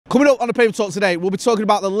Coming up on the Paper Talk today, we'll be talking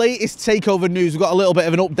about the latest takeover news. We've got a little bit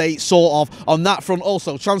of an update, sort of, on that front.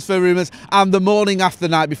 Also, transfer rumours and the morning after the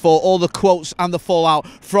night before, all the quotes and the fallout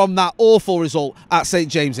from that awful result at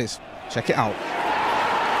St James's. Check it out.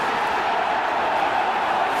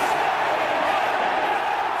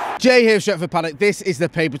 Jay here, Stretford Paddock. This is the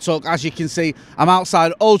Paper Talk. As you can see, I'm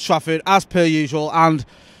outside Old Trafford as per usual, and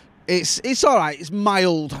it's all right. It's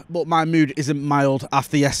mild, but my mood isn't mild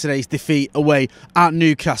after yesterday's defeat away at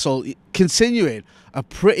Newcastle, continuing a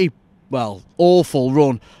pretty, well, awful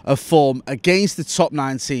run of form against the top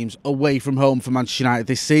 9 teams away from home for Manchester United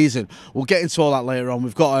this season. We'll get into all that later on.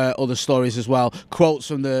 We've got other stories as well, quotes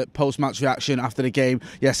from the post-match reaction after the game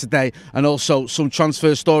yesterday, and also some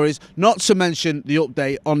transfer stories, not to mention the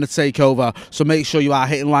update on the takeover. So make sure you are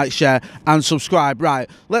hitting like, share and subscribe. Right,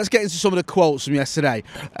 let's get into some of the quotes from yesterday.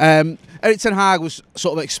 Erik ten Hag was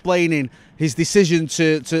sort of explaining his decision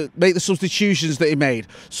to make the substitutions that he made,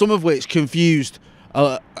 some of which confused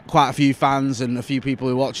quite a few fans and a few people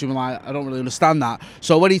who watch him. Like, I don't really understand that.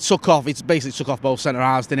 So when he took off, he basically took off both centre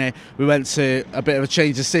halves, didn't he? We went to a bit of a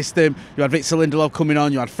change of system. You had Victor Lindelof coming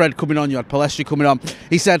on, you had Fred coming on, you had Palestri coming on.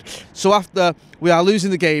 He said, so after we are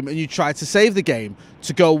losing the game and you try to save the game,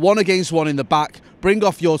 to go 1 against 1 in the back, bring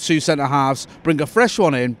off your 2 centre halves, bring a fresh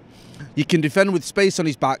one in. You can defend with space on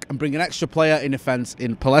his back and bring an extra player in defence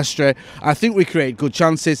in Palestri. I think we create good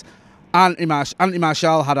chances. Anthony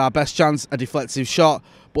Martial had our best chance, a deflective shot,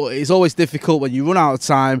 but it's always difficult when you run out of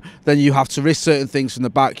time. Then you have to risk certain things from the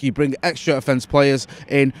back. You bring extra offence players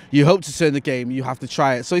in. You hope to turn the game. You have to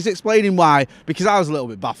try it. So he's explaining why, because I was a little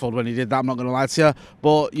bit baffled when he did that, I'm not going to lie to you.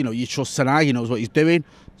 But, you know, you trust ten Hag, he knows what he's doing.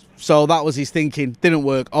 So that was his thinking. Didn't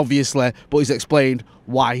work, obviously, but he's explained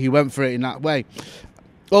why he went for it in that way.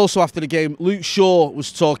 Also, after the game, Luke Shaw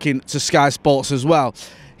was talking to Sky Sports as well.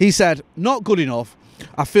 He said, not good enough.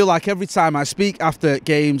 I feel like every time I speak after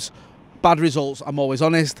games, bad results, I'm always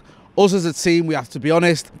honest. Us as a team, we have to be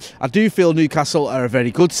honest. I do feel Newcastle are a very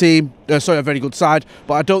good team, a very good side,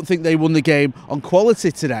 but I don't think they won the game on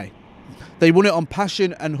quality today. They won it on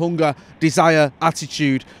passion and hunger, desire,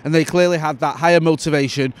 attitude, and they clearly had that higher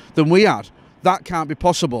motivation than we had. That can't be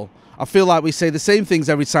possible. I feel like we say the same things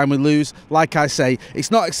every time we lose. Like I say, it's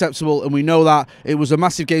not acceptable, and we know that. It was a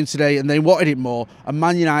massive game today, and they wanted it more. And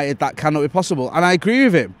Man United, that cannot be possible. And I agree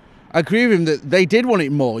with him. I agree with him that they did want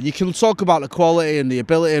it more. You can talk about the quality and the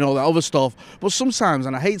ability and all that other stuff, but sometimes,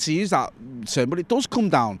 and I hate to use that term, but it does come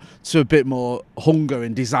down to a bit more hunger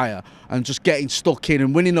and desire and just getting stuck in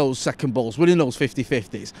and winning those second balls, winning those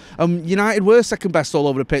 50-50s. United were second best all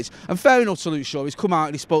over the pitch, and fair enough to Luke Shaw. He's come out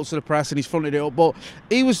and he spoke to the press and he's fronted it up, but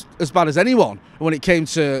he was as bad as anyone when it came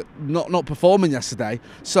to not performing yesterday.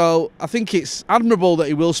 So I think it's admirable that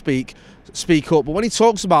he will speak up, but when he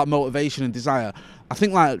talks about motivation and desire, I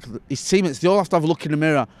think, like, his teammates, they all have to have a look in the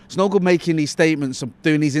mirror. It's no good making these statements and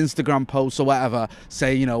doing these Instagram posts or whatever,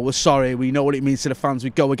 say, you know, we're sorry, we know what it means to the fans, we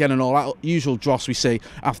go again, and all that usual dross we see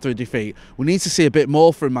after a defeat. We need to see a bit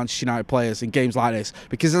more from Manchester United players in games like this,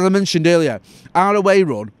 because as I mentioned earlier, our away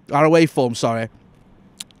form,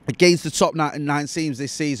 against the top 9 teams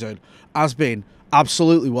this season has been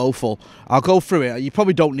absolutely woeful. I'll go through it. You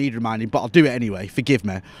probably don't need reminding, but I'll do it anyway. Forgive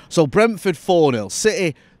me. So Brentford 4-0,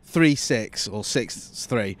 City 3-6 or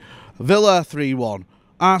 6-3, Villa 3-1,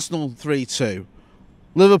 Arsenal 3-2,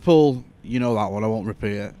 Liverpool, you know that one, I won't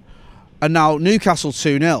repeat it, and now Newcastle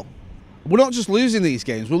 2-0. We're not just losing these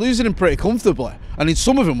games, we're losing them pretty comfortably, and in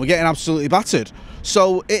some of them we're getting absolutely battered.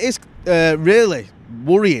 So it is really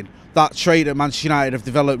worrying, that trait that Manchester United have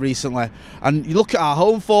developed recently. And you look at our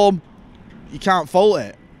home form, you can't fault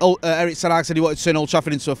it. Erik ten Hag said he wanted to turn Old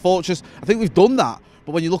Trafford into a fortress. I think we've done that.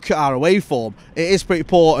 But when you look at our away form, it is pretty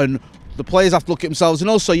poor, and the players have to look at themselves, and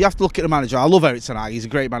also you have to look at the manager. I love Erik ten Hag, he's a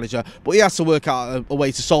great manager, but he has to work out a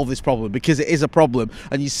way to solve this problem, because it is a problem.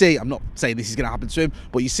 And you see, I'm not saying this is going to happen to him,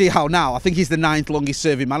 but you see how now, I think he's the 9th longest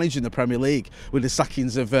serving manager in the Premier League, with the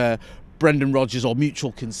sackings of Brendan Rodgers, or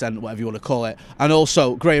mutual consent, whatever you want to call it, and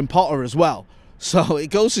also Graham Potter as well. So it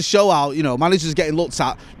goes to show how, you know, managers are getting looked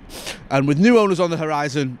at, and with new owners on the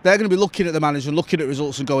horizon, they're going to be looking at the manager and looking at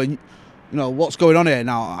results and going, you know, what's going on here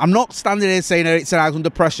now? I'm not standing here saying Erik ten Hag's under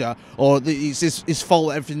pressure, or it's his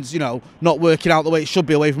fault, everything's, you know, not working out the way it should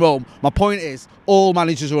be away from home. My point is, all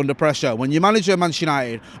managers are under pressure. When you manage Manchester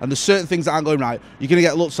United and there's certain things that aren't going right, you're going to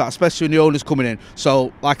get looked at, especially when the owner's coming in.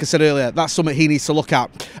 So, like I said earlier, that's something he needs to look at.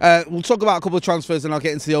 We'll talk about a couple of transfers and I'll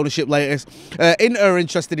get into the ownership later. Inter are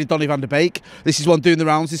interested in Donny van de Beek. This is one doing the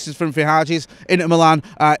rounds. This is from Fihages. Inter Milan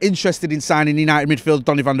interested in signing United midfielder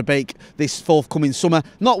Donny van de Beek this forthcoming summer.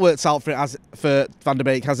 Not worked out for Van de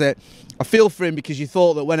Beek, has it? I feel for him because you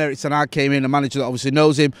thought that when Erik ten Hag came in, a manager that obviously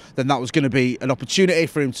knows him, then that was going to be an opportunity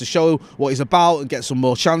for him to show what he's about and get some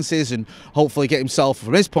more chances and hopefully get himself,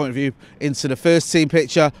 from his point of view, into the first team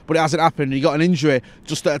picture. But it hasn't happened. He got an injury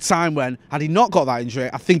just at a time when, had he not got that injury,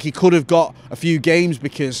 I think he could have got a few games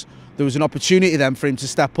because there was an opportunity then for him to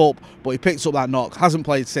step up. But he picked up that knock, hasn't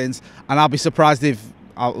played since, and I'll be surprised if,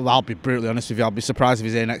 I'll be brutally honest with you, I'll be surprised if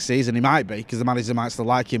he's here next season. He might be, because the manager might still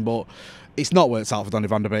like him, but it's not worked out for Donny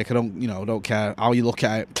van der Beek. I don't care how you look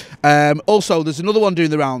at it. Also, there's another one doing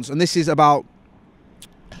the rounds, and this is about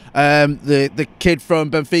the kid from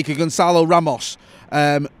Benfica, Gonçalo Ramos.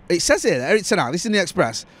 It says here, Erik ten Hag, this is in the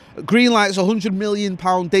Express, green lights a £100 million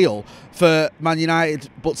deal for Man United,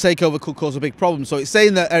 but takeover could cause a big problem. So it's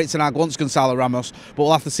saying that Erik ten Hag wants Gonçalo Ramos, but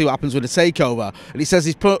we'll have to see what happens with the takeover. And he says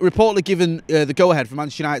he's reportedly given the go-ahead for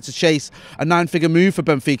Manchester United to chase a 9-figure move for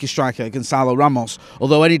Benfica striker Gonçalo Ramos,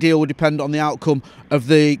 although any deal would depend on the outcome of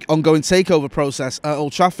the ongoing takeover process at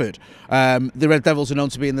Old Trafford. The Red Devils are known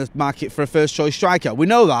to be in the market for a first-choice striker. We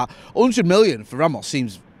know that. 100 million for Ramos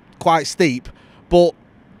seems quite steep, but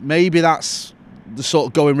maybe that's the sort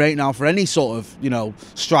of going rate now for any sort of,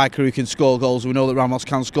 striker who can score goals. We know that Ramos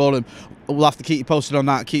can score them. We'll have to keep you posted on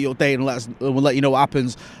that, keep you updated, and we'll let you know what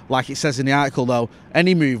happens. Like it says in the article, though,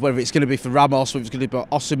 any move, whether it's going to be for Ramos, whether it's going to be for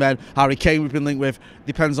Osimhen, Harry Kane we've been linked with,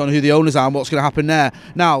 depends on who the owners are and what's going to happen there.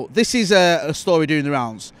 Now, this is a story doing the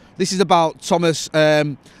rounds. This is about Thomas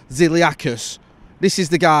Zilliacus. This is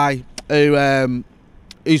the guy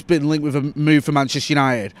who's been linked with a move for Manchester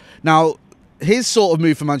United. Now, his sort of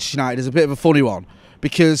move for Manchester United is a bit of a funny one,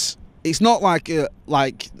 because it's not like the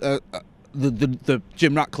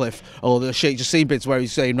Jim Ratcliffe or the Sheikh Jassim bids where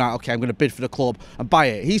he's saying, right, okay, I'm going to bid for the club and buy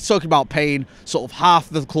it. He's talking about paying sort of half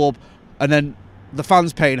of the club and then the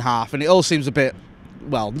fans paying half, and it all seems a bit,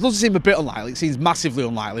 well, it doesn't seem a bit unlikely. It seems massively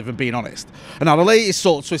unlikely, if I'm being honest. And now the latest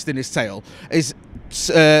sort of twist in his tail is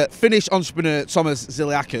Finnish entrepreneur Thomas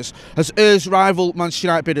Zilliacus has urged rival Manchester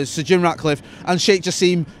United bidders Sir Jim Ratcliffe and Sheikh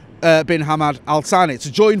Jassim bin Hamad Al Thani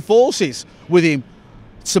to join forces with him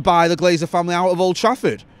to buy the Glazer family out of Old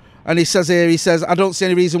Trafford. And he says here, I don't see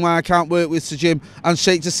any reason why I can't work with Sir Jim and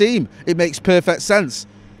Sheikh Jassim. It makes perfect sense.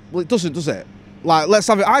 Well, it doesn't, does it? Like, let's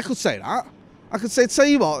have it. I could say that. I could say, tell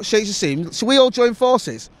you what, Sheikh Jassim, so we all join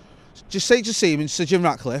forces. Just Sheikh Jassim and Sir Jim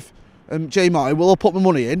Ratcliffe and J Motty, we'll all put my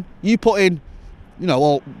money in. You put in,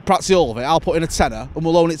 well, practically all of it. I'll put in a tenner and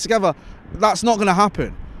we'll own it together. That's not going to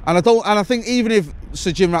happen. And I think even if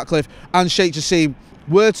Sir Jim Ratcliffe and Sheikh Jassim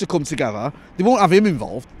were to come together, they won't have him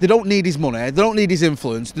involved. They don't need his money. They don't need his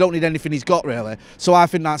influence. They don't need anything he's got, really. So I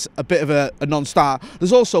think that's a bit of a non-starter.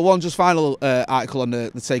 There's also one just final article on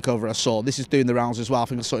the takeover I saw. This is doing the rounds as well. I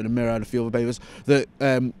think I saw it in the Mirror and a few other papers. That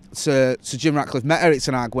Sir Jim Ratcliffe met Erik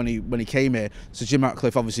ten Hag when he came here. Sir Jim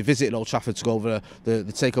Ratcliffe obviously visited Old Trafford to go over the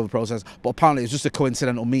takeover process. But apparently it was just a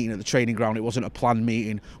coincidental meeting at the training ground. It wasn't a planned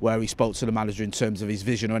meeting where he spoke to the manager in terms of his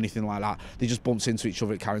vision or anything like that. They just bumped into each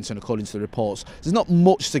other at Carrington, according to the reports. There's not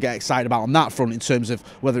much to get excited about on that front in terms of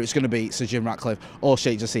whether it's going to be Sir Jim Ratcliffe or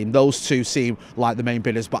Sheikh Jassim. Those two seem like the main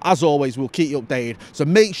bidders. But as always, we'll keep you updated. So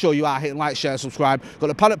make sure you are hitting like, share, subscribe. Got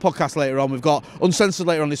the Paddock podcast later on. We've got Uncensored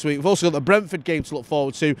later on this week. We've also got the Brentford game to look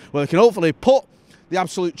forward to, where we can hopefully put the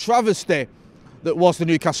absolute travesty that was the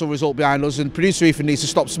Newcastle result behind us. And producer Ethan needs to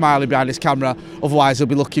stop smiling behind his camera, otherwise he'll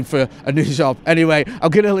be looking for a new job. Anyway, I'm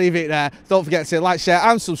going to leave it there. Don't forget to like, share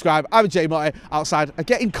and subscribe. I'm J Motty, outside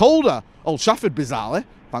getting colder Old Trafford, bizarrely.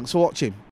 Thanks for watching.